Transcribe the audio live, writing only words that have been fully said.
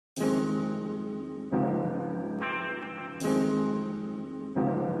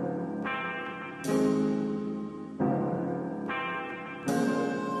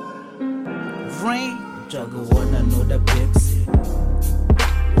rain. Juggle one another big city.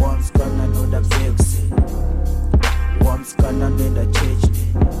 One's gonna know the big city. One's gonna know the church.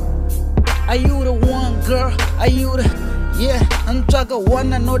 Are you the one, girl? Are you the, yeah, I'm juggle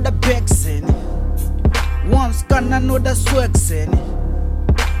one another big city. One's gonna know the swag city.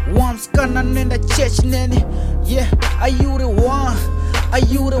 One's gonna know the church nanny. Yeah, are you the one? Are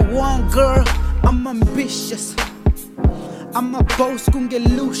you the one, girl? I'm ambitious. I'm a boss, gon' get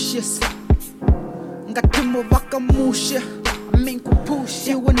Lucius. Ngatimo vakamusha. Push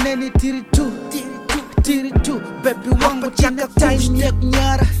you and any tiri two, baby wangu chaka time yak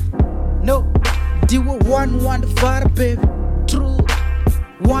nyara. No, diwa one fire, baby. True,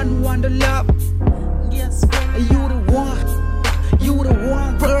 one the love. Yes, you the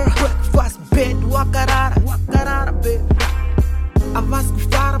one, girl. Breakfast, bed, wakarara, baby. I'm asking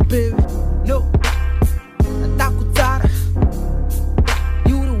fire, baby. No, takutara.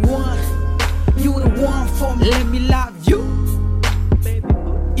 You the one for me. Let me love you.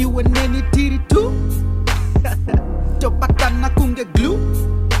 You and any tiri too. Topatana kunge glue.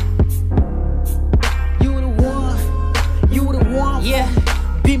 You the one, yeah.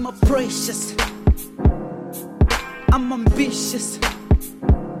 Be my precious. I'm ambitious.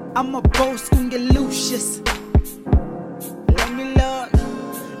 I'm a boss, kunge Lucius. Let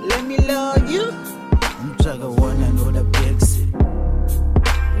me love you. I'm juggle one and know the big city.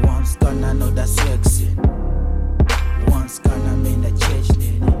 One's gonna know the sexy. One's gonna mean the church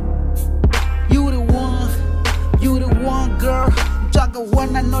lady. You the one, girl. Juggle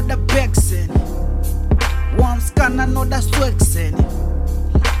one and know the big city. One's gonna know the swag city.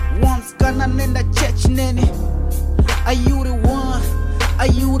 One's gonna mean the church nanny. Are you the one? Are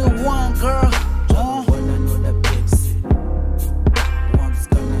you the one, girl? One and know the big city. One's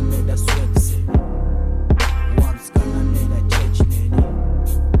gonna know the swag city. One's gonna mean the church nanny.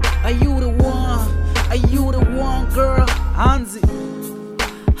 Are you the one? Are you the one, girl? Anzi,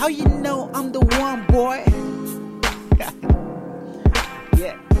 how you know I'm the one, boy?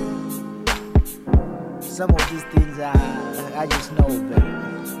 Yeah. Some of these things I just know, baby.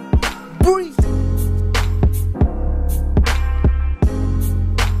 Breathe.